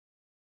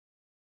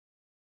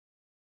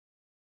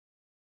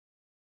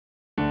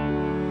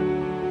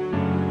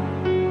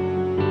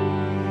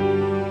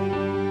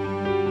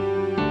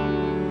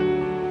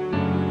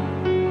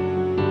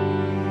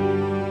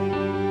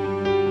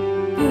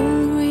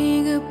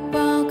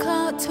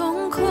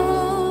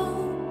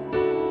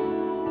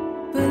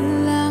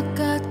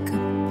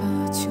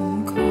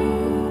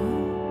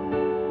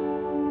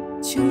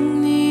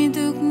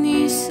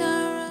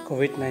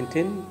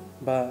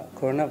ba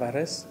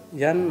coronavirus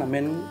yan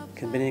namen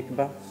kenbeni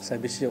ba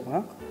sabisi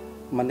nga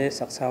mane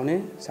saksauni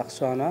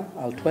saksuana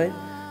altwai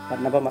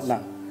patna ba matna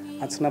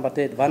atsna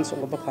bate advance of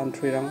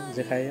country rang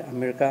jekai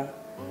America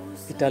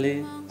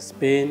Italy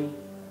Spain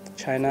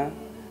China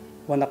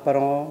wanak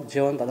parango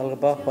jeon dadal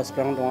ba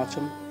hosprang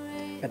dongachum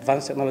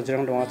advanced technology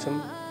rang dongachum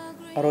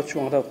aro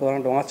chuang da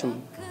korang dongachum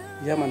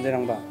ya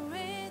manderang ba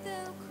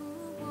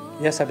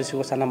ya sabisi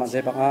ko sana madze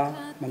ba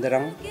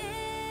manderang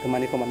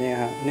kemani ko mane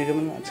ha ni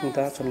gemen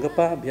achungta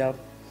chongpa bia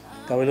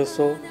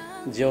gawiloso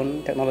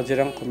jeon technology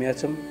rang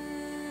komiachum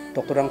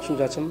doktor rang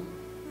chungjachum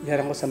ya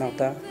rang ko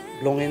sanakta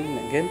longin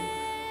nengen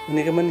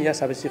ni gemen ya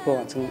sabisi ko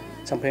achung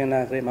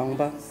champena gre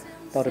mangba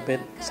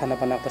torpet sana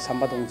panakta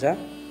samba dongja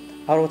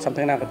aro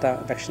champena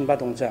kata vaccine ba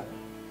dongja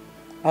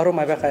aro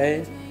maiba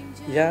kai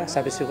ya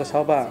sabisi ko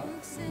saba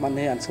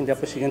mane achung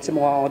japu sigen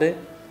chimwa ore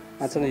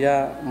achung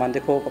ya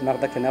mande ko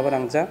komnakta kenaba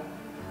rangja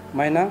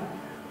maina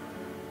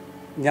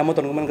nyamu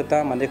tongguman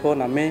kita mandeko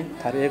name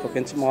thari ko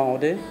kenchi mo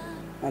ode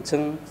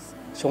achung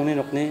songni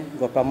nokni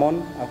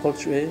gopramon akol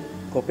chue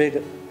gope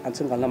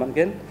achung galnaman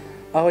gen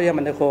aho ya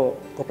mandeko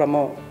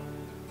gopramo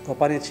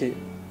gopani chi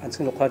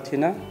achung lokal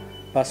thina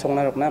ba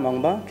songna rokna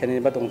mangba keni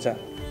ba dongja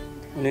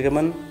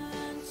unigeman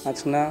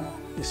achungna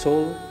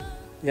iso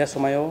ya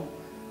somayo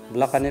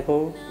blakane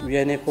ko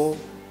wiane ko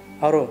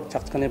aro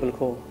chakchane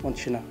belko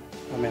monchina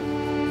amen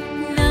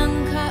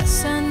nangka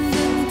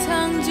sandung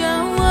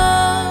tangjawa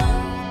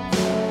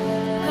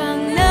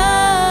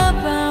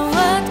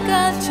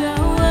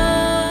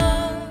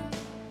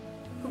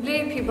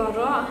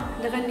Baro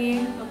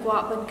dagani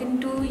akwa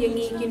bankentu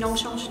yangi kinong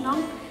song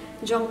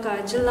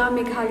jongka jilla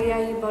Meghalaya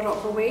hi baro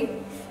kowe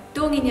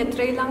tungi nya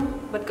trailang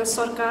bat ka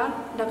sarkar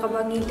da ka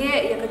bangi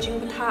le ya ka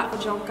jingpatha ka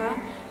jongka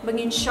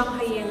bangin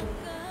Shanghai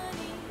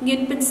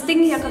ngin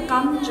pinsting ya ka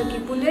kam joki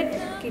pulit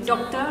ki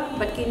doctor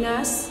bat ki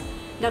nurse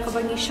da ka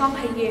bangi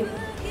Shanghai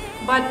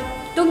bat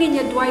tungi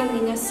nya dwai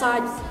ni nya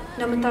sad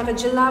na mata ka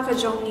jilla ka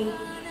jongi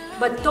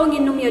bat tungi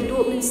num ya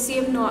du min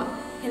sim no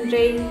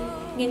henrei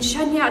ngin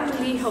shanya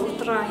tuli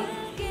hautrai.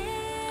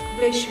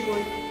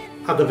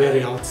 At the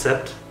very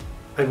outset,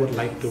 I would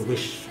like to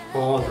wish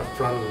all the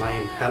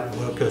frontline health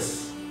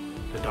workers,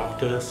 the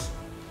doctors,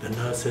 the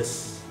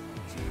nurses,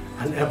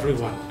 and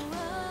everyone,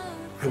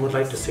 I would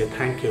like to say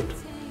thank you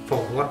for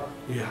what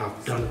you have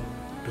done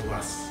to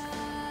us,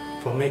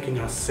 for making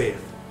us safe,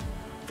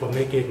 for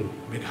making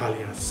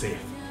Meghalaya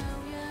safe.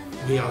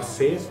 We are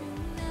safe,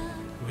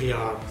 we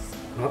are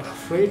not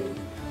afraid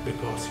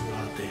because you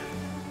are there.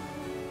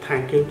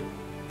 Thank you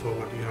for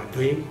what you are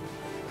doing,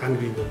 and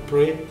we will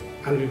pray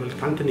and we will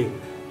continue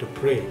to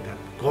pray that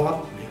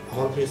God will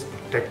always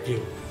protect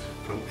you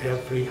from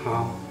every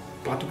harm,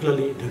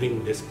 particularly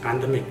during this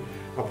pandemic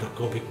of the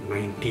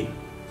COVID-19.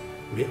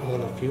 May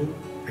all of you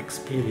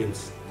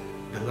experience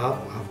the love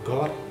of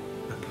God,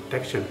 the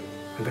protection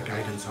and the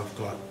guidance of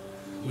God.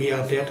 We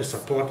are there to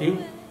support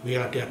you, we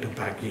are there to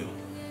back you.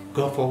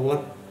 Go forward,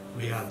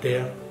 we are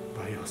there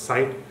by your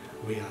side,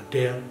 we are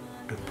there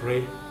to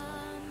pray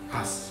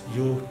as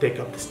you take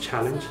up this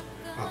challenge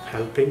of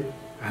helping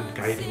and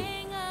guiding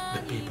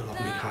the people of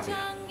Meghalaya.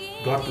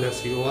 God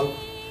bless you all.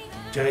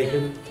 Jai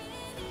Hind,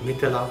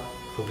 Mitala,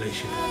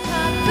 Publication.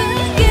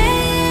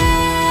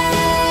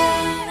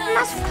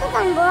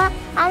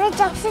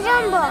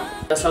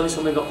 Asal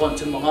isome ga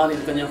konchen mangani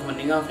kanya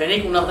khmaninga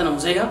feni kuna ta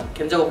namjega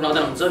kenja kuna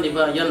ta namja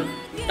liba yan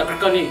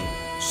takakani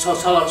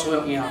salar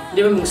soyo ya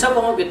liba mungsa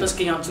ba betas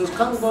kinga chung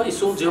khang ba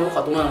isu jeo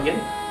khatuna ngen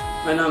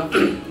mana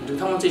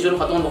dutang che jero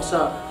khatuna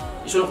boksa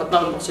isu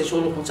khatna boksa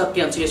isu khonsak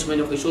kian che isome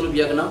no isu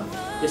biya gana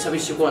ya sabi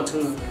siku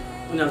anchung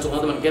unyang chung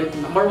ta ngen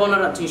number 1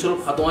 ara chung isu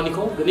khatuna ni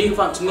ko gani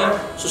fa chung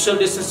social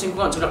distancing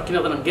ko anchung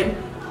rakina ta ngen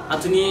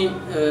atuni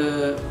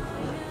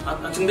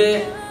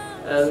achungde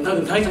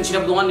thai thang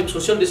sinap dongan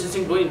social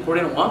distancing very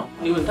important wa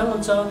ni thang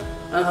mancha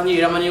hani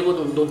ramani ko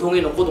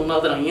donthonge noko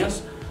dongna ta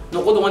rangias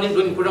noko dongan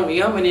very important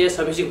ya mane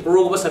service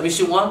pro ba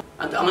service wa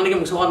amane ke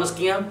muksawa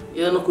naskia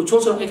ya no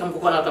kuchol so ke kam ko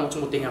kala ta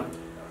chung mutenga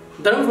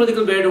daram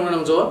political bed dong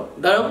nang jo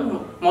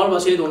daram mall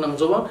basili dong nang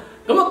jo wa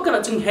kamak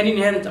kana chung hand in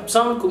hand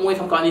sapsam ko moi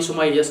kam kani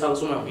sumai ya sal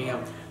sumai ya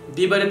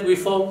divided we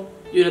fall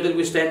united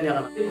we stand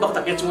ya bak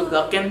ta ke chung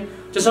ga ken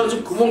jasal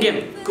chung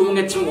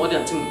kumungen chung ode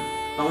chung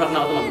angrak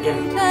na to man ken.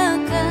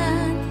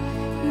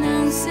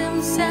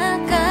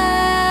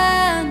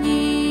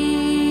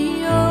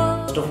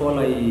 First of all,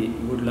 I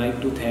would like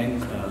to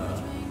thank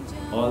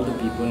all the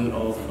people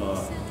of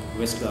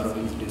West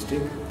Garovin's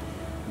district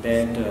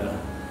that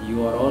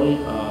you are all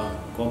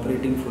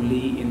cooperating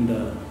fully in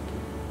the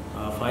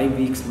 5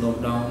 weeks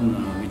lockdown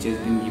which has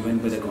been given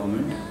by the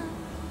government.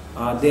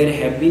 There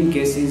have been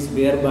cases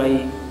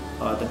whereby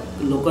the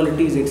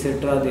localities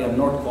etc. they are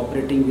not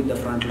cooperating with the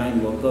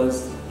frontline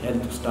workers,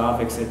 health staff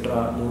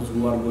etc. those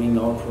who are going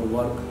out for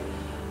work.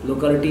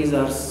 Localities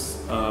are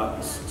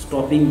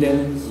stopping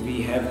them.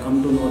 We have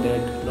come to know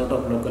that a lot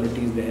of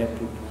localities they have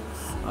put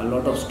a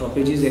lot of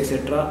stoppages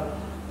etc.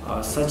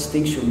 Such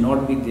things should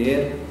not be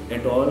there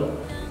at all.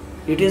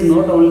 It is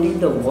not only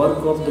the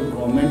work of the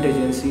government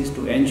agencies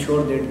to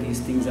ensure that these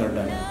things are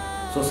done.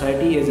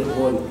 society as a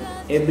whole,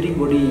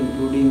 everybody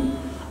including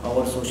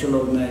our social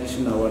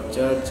organization, our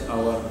church,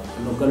 our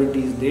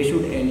localities, they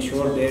should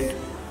ensure that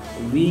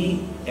we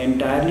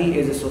entirely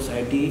as a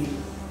society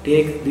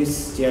take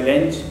this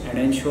challenge and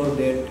ensure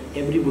that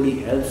everybody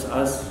helps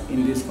us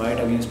in this fight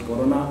against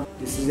corona.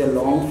 This is a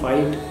long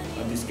fight.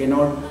 This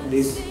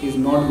is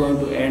not going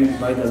to end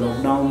by the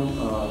lockdown,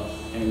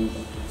 and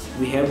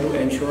we have to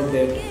ensure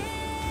that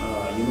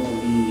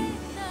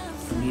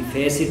we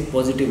face it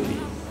positively,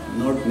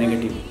 not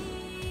negatively.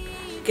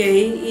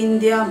 Kay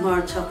India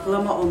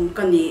marchaklama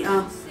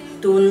kania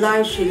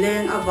tunlay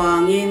sileng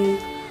abangin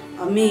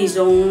ami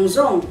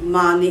zong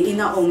mani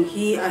ina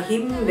hi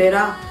ahim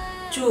bera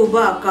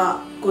chuba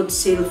ka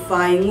kutsil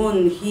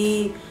faingun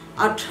hi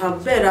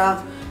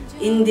athabera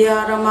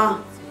India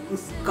rama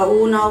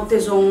kaunaw te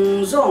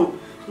zong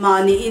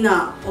mani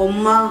ina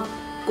omma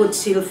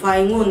kutsil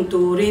faingun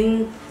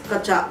turin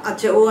kacha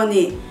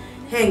acheoni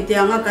heng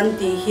tianga kan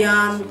ti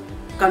hian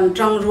kan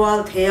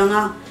trangrual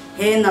theanga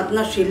he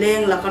natna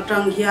sileng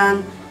lakatang hian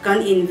kan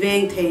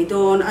inveng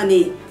theidon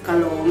ani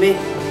kalome.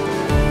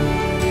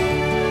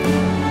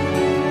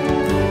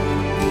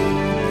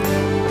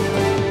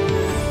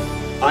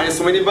 Ay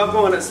sumini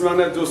bako anak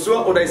semana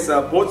Joshua udah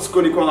support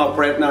school ni kuang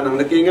operate na nang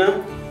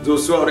nakinga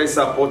Joshua udah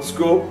support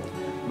school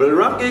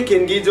beraki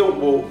ken gijong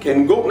bu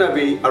ken gok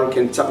nabi aru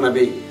ken chak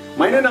nabi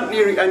maina nak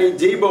ni ani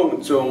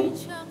jibong chong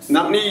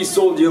nak ni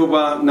sol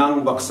Jehovah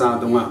nang baksa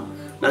donga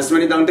na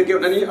sumini dang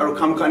tekeu nani aru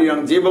kam kani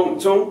yang jibong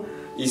chong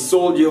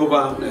isol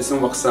Jehovah na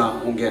isang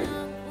baksa onggen.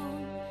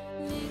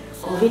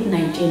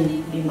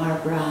 COVID-19 bimar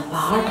pra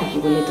bahar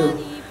thaki bole to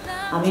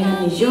ami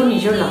han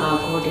nijor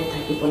laga kote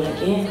thaki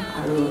bolage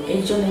aru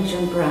ekjon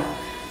pra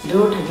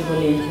dur thaki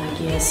bole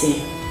lagi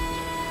ase.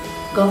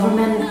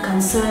 Government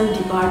concerned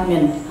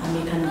department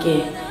ami khan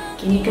ke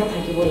kinika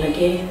thaki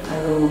bolage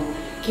aru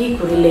ki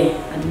korile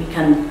ami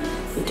khan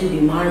itu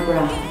bimar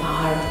pra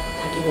bahar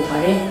thaki bo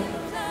pare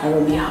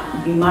aru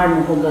bimar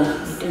nohobo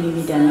itu ni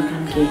ami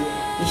khan ke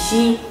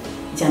isi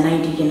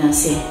janai di kena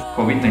se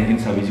COVID-19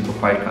 service ko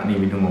fight kani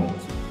bidungo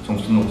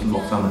songsun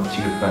baksa na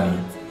chigit kani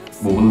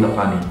bobul da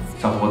kani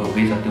sakwa to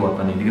ke sate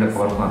watani digra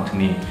kawar kan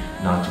thni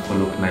na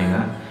chukolok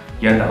naina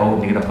ya da au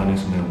digra kani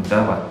sume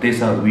da ba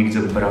tesa week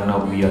jab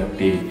barangna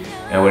wiate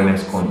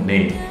awareness kon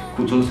ne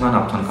kuchul san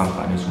apthan kam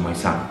kani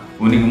sumaisa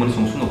uni gumun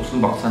songsun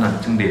baksa na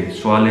chingde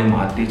swale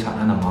mahate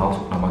chana na maw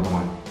sokna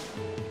badonga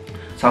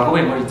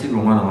sakobai mariti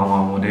runga na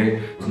mode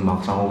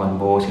maksango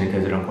ganbo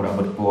sanitizer ang kora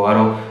bo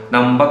aro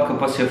nambat ka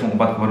pa chef ng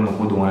bat ko no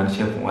ko dunga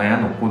chef aya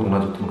no ko dunga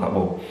jutun ka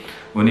bo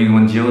uni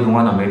gumun jio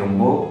dunga na melong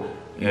bo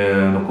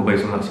no ko bai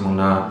song naksimang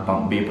na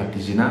bang be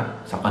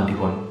patizina sakan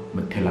dikon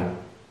metela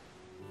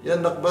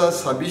yan nakba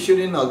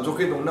sabishini na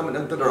joki dongna man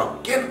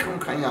antara ken kam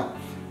khanya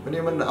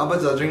mani man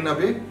aba jadring na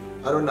be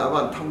aro na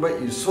aba thangba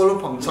isolo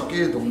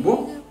phamchaki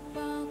dongbo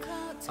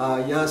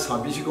ya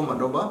sabishi ko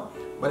manoba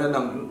mana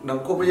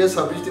nang ko ya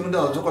service team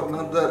da jo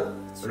katna da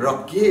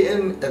rocky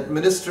and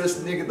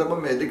administrators ni kita ba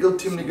medical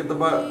team ni kita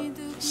ba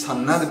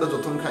sanna kita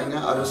joton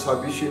khainga aro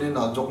service ni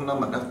na jokna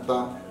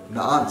manakta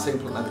na an sing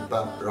phana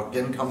kita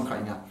rocky kam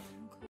khainga